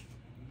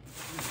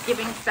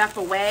giving stuff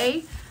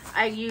away.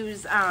 I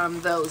use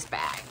those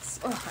bags.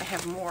 Oh, I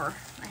have more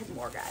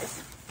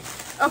guys.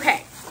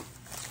 Okay.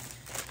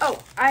 Oh,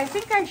 I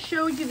think I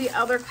showed you the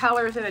other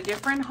colors in a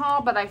different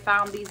haul, but I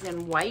found these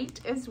in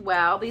white as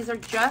well. These are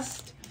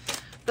just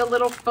the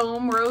little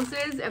foam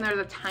roses, and they're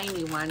the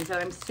tiny ones, and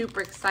I'm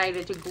super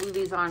excited to glue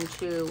these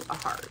onto a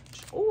heart.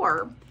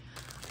 Or,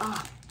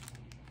 oh,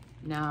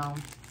 no,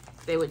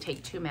 they would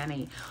take too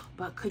many.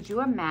 But could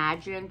you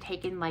imagine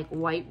taking like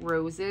white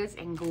roses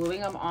and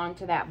gluing them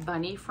onto that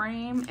bunny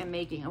frame and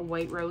making a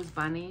white rose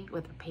bunny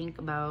with a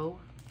pink bow?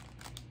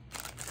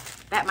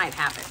 That might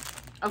happen.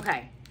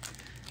 Okay.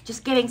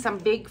 Just getting some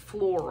big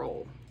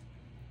floral.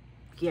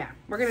 Yeah,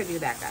 we're gonna do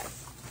that, guys.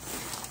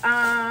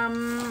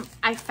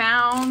 I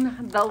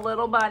found the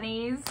little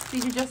bunnies.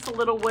 These are just the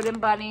little wooden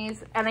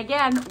bunnies. And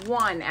again,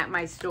 one at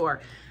my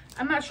store.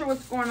 I'm not sure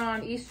what's going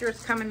on. Easter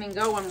is coming and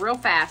going real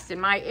fast in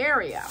my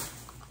area.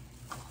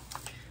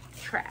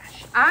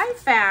 Trash. I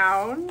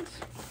found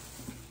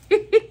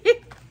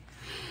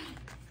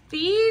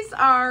these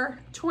are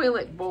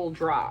toilet bowl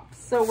drops.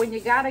 So when you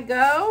gotta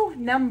go,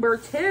 number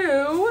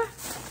 2,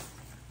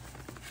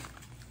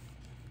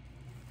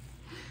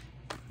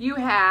 you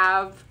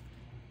have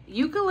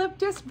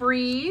eucalyptus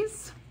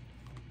breeze,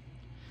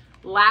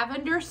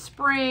 lavender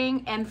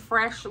spring, and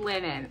fresh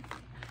linen.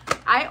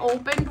 I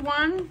opened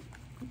one.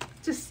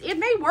 It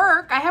may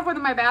work. I have one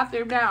in my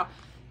bathroom now.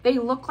 They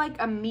look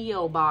like a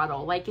meal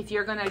bottle, like if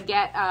you're gonna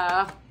get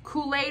a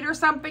Kool-Aid or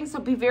something. So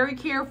be very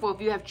careful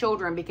if you have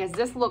children, because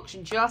this looks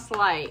just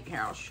like,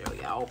 here, I'll show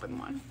you. I'll open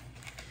one.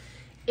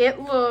 It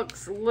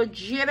looks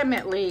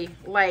legitimately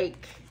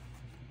like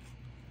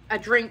a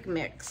drink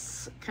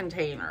mix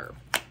container.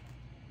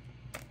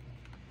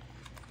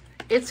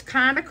 It's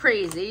kind of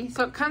crazy.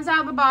 So it comes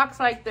out of the box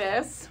like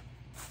this.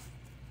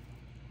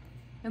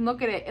 And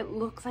look at it. It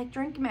looks like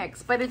drink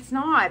mix, but it's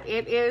not.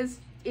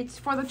 It's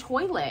for the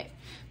toilet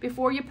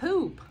before you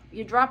poop.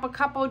 You drop a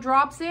couple of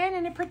drops in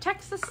and it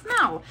protects the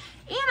smell.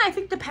 And I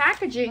think the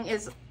packaging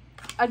is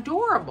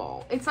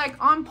adorable. It's like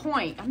on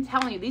point. I'm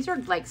telling you, these are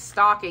like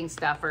stocking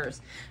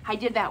stuffers. I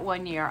did that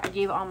one year. I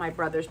gave all my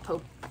brothers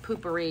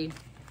poopery.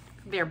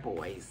 They're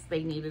boys.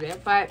 They needed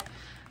it. But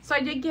so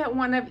I did get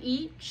one of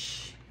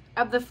each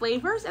of the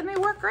flavors, and they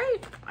work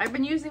great. I've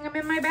been using them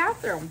in my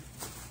bathroom.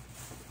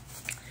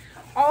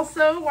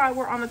 Also, while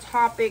we're on the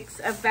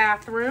topics of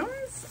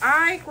bathrooms,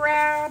 I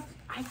grabbed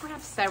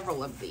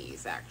several of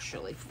these,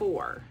 actually,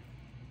 4.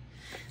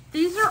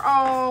 These are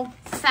all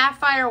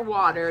sapphire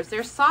waters.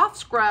 They're soft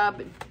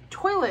scrub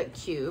toilet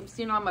cubes.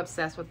 You know, I'm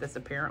obsessed with this,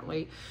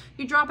 apparently.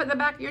 You drop it in the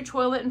back of your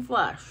toilet and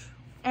flush.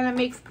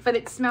 And but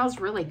it smells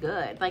really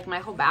good. Like my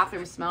whole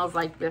bathroom smells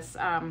like this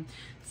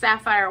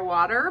sapphire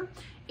water.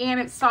 And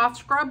it's Soft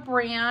Scrub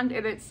brand,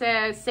 and it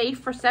says safe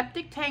for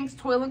septic tanks,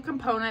 toilet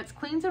components,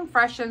 cleans and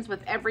freshens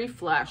with every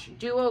flush.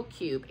 Duo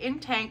cube, in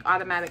tank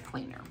automatic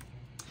cleaner.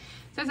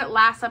 It says it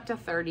lasts up to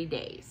 30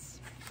 days.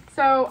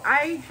 So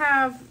I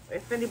have,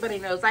 if anybody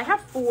knows, I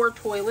have 4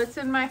 toilets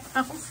in my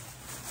house,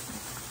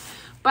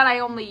 but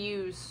I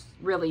only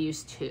really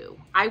use 2.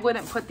 I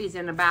wouldn't put these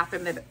in a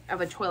bathroom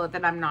of a toilet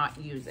that I'm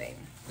not using.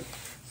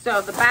 So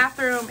the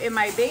bathroom in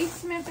my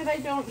basement that I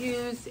don't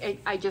use,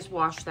 I just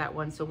wash that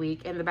once a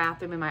week. And the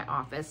bathroom in my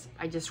office,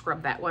 I just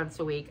scrub that once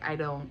a week. I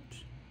don't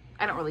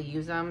really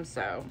use them,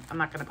 so I'm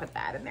not gonna put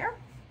that in there.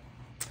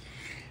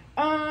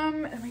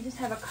 And I just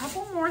have a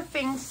couple more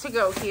things to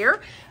go here.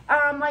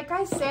 Like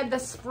I said, the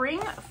Spring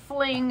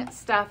Fling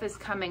stuff is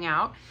coming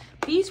out.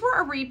 These were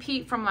a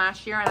repeat from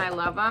last year, and I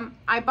love them.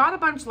 I bought a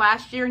bunch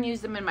last year and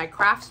used them in my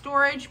craft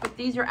storage, but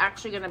these are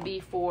actually gonna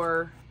be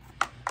for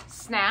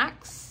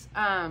snacks.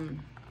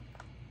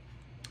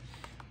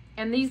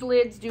 And these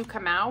lids do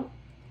come out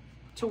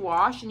to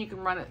wash, and you can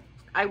run it.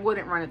 I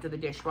wouldn't run it through the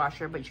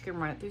dishwasher, but you can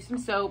run it through some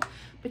soap.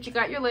 But you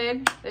got your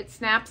lid that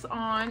snaps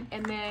on,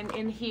 and then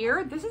in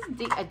here, this is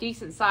a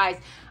decent size.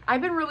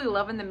 I've been really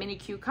loving the mini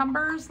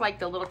cucumbers, like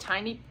the little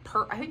tiny,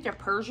 I think they're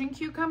Persian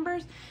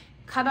cucumbers.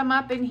 Cut them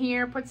up in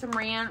here, put some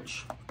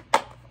ranch,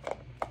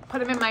 put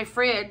them in my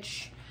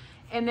fridge.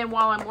 And then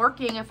while I'm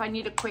working, if I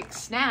need a quick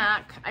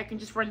snack, I can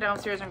just run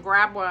downstairs and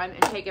grab one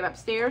and take it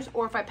upstairs.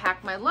 Or if I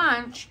pack my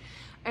lunch,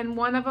 and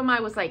one of them I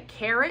was like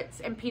carrots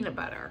and peanut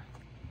butter.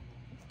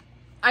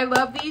 I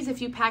love these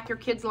if you pack your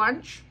kids'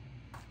 lunch.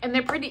 And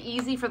they're pretty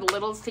easy for the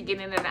littles to get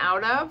in and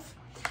out of.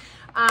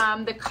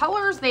 The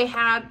colors they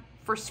had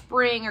for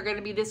spring are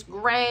gonna be this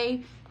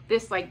gray,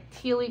 this like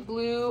tealy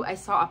blue. I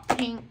saw a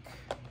pink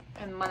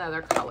and one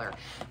other color.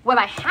 What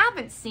I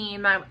haven't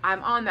seen, I'm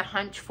on the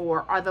hunt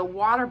for, are the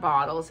water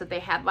bottles that they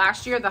had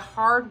last year, the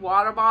hard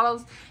water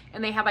bottles,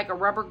 and they had like a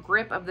rubber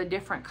grip of the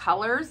different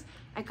colors.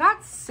 I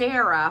got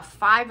Sarah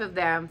 5 of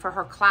them for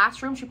her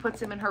classroom. She puts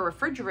them in her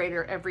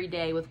refrigerator every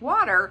day with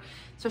water,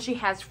 so she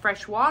has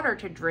fresh water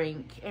to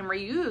drink and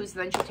reuse.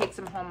 Then she takes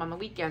them home on the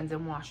weekends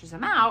and washes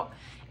them out.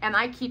 And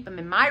I keep them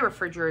in my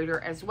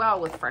refrigerator as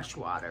well with fresh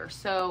water.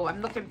 So I'm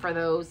looking for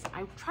those.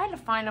 I tried to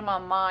find them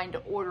online to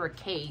order a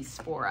case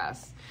for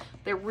us.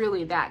 They're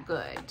really that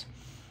good.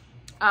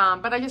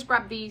 But I just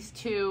grabbed these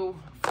 2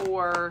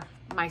 for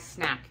my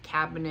snack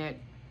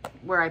cabinet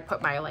where I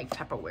put my like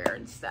Tupperware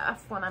and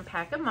stuff when I'm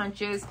packing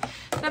lunches.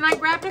 Then I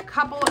grabbed a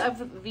couple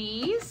of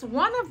these.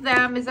 One of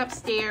them is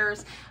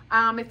upstairs.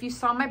 If you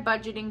saw my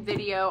budgeting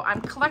video,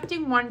 I'm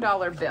collecting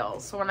 $1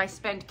 bills. So when I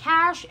spend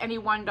cash, any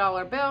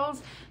 $1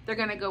 bills, they're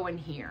gonna go in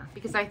here,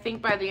 because I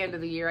think by the end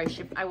of the year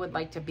I would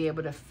like to be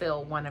able to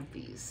fill one of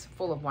these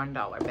full of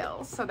 $1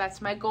 bills. So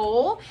that's my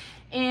goal.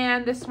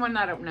 And this one,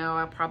 I don't know,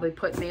 I'll probably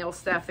put nail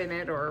stuff in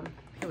it, or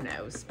who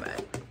knows,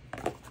 but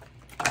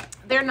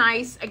they're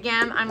nice.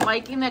 Again, I'm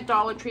liking that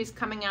Dollar Tree's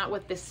coming out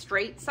with the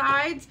straight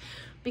sides,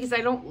 because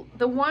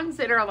the ones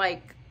that are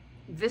like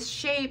this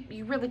shape,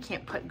 you really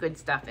can't put good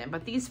stuff in.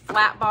 But these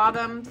flat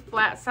bottomed,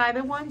 flat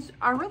sided ones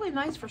are really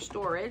nice for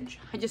storage.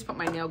 I just put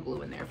my nail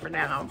glue in there for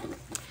now.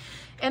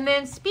 And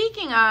then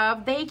speaking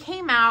of, they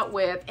came out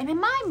with, and in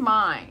my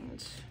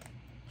mind,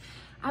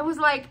 I was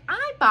like,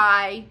 I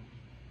buy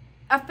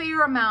a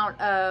fair amount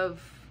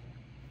of,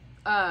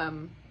 I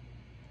don't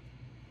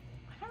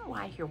know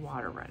why I hear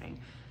water running.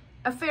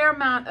 A fair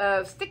amount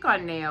of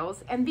stick-on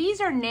nails, and these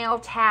are nail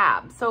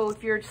tabs. So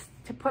if you're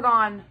to put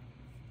on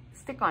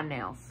stick-on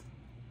nails,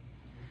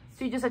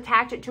 so you just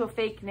attach it to a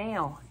fake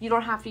nail. You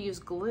don't have to use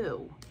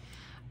glue.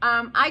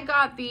 I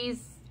got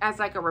these as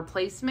like a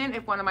replacement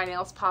if one of my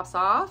nails pops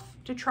off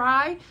to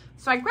try.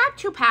 So I grabbed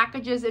 2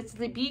 packages. It's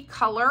the Be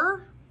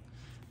Color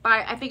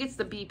by, I think it's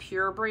the Be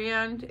Pure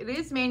brand. It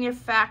is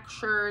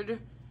manufactured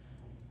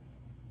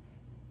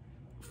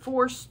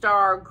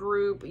 4-Star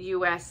Group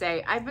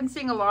USA. I've been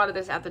seeing a lot of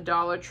this at the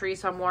Dollar Tree,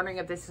 so I'm wondering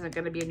if this isn't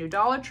going to be a new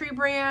Dollar Tree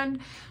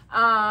brand.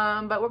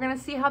 But we're going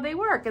to see how they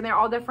work. And they're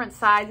all different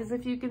sizes,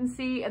 if you can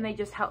see, and they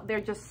just help. They're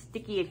just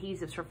sticky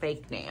adhesives for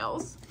fake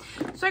nails.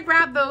 So I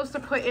grabbed those to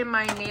put in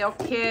my nail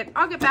kit.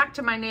 I'll get back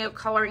to my nail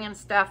coloring and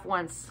stuff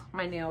once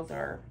my nails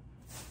are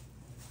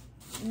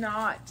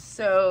not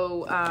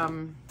so,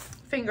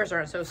 fingers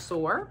aren't so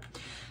sore.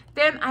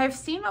 Then I've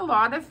seen a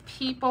lot of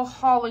people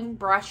hauling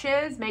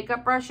brushes,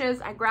 makeup brushes.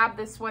 I grabbed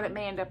this one. It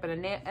may end up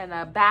in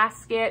a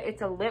basket.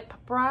 It's a lip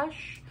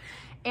brush.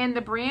 And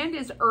the brand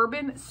is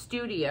Urban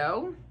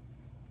Studio.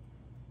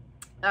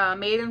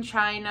 Made in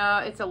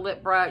China. It's a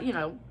lip brush. You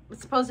know,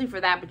 it's supposedly for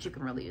that, but you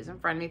can really use them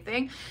for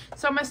anything.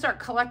 So I'm going to start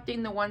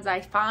collecting the ones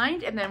I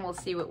find, and then we'll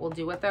see what we'll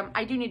do with them.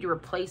 I do need to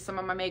replace some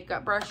of my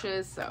makeup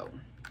brushes, so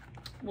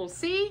we'll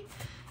see.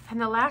 And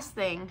the last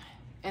thing,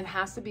 and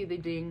has to be the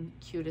dang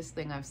cutest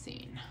thing I've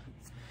seen.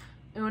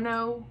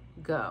 Uno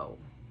Go.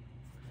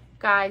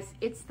 Guys,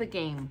 it's the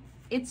game.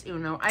 It's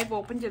Uno. I've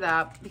opened it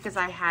up because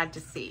I had to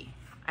see.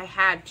 I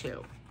had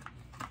to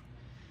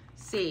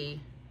see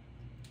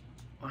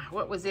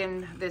what was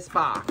in this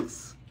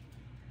box.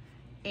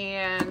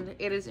 And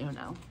it is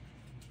Uno.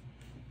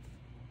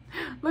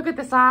 Look at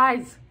the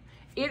size.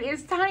 It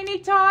is Tiny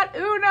Tot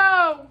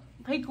Uno.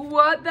 Like,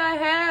 what the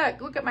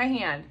heck? Look at my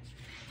hand.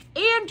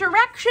 And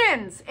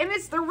directions, and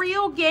it's the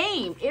real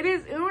game. It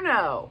is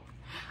Uno.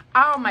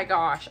 Oh my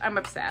gosh, I'm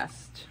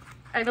obsessed.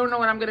 I don't know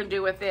what I'm gonna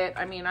do with it.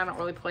 I mean, I don't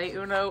really play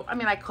Uno. I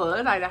mean, I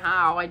could, I know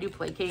how, I do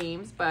play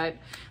games, but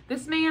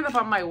this may end up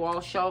on my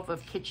wall shelf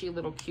of kitschy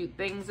little cute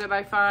things that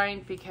I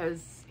find,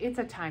 because it's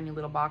a tiny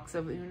little box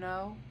of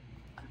Uno.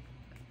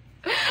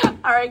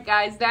 All right,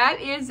 guys,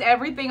 that is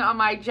everything on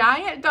my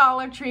giant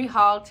Dollar Tree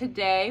haul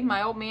today.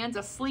 My old man's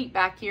asleep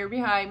back here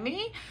behind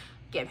me.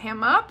 Get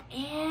him up,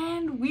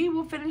 and we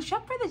will finish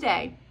up for the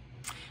day.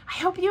 I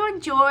hope you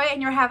enjoy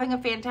and you're having a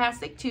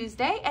fantastic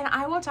Tuesday, and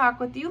I will talk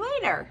with you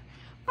later.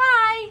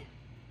 Bye.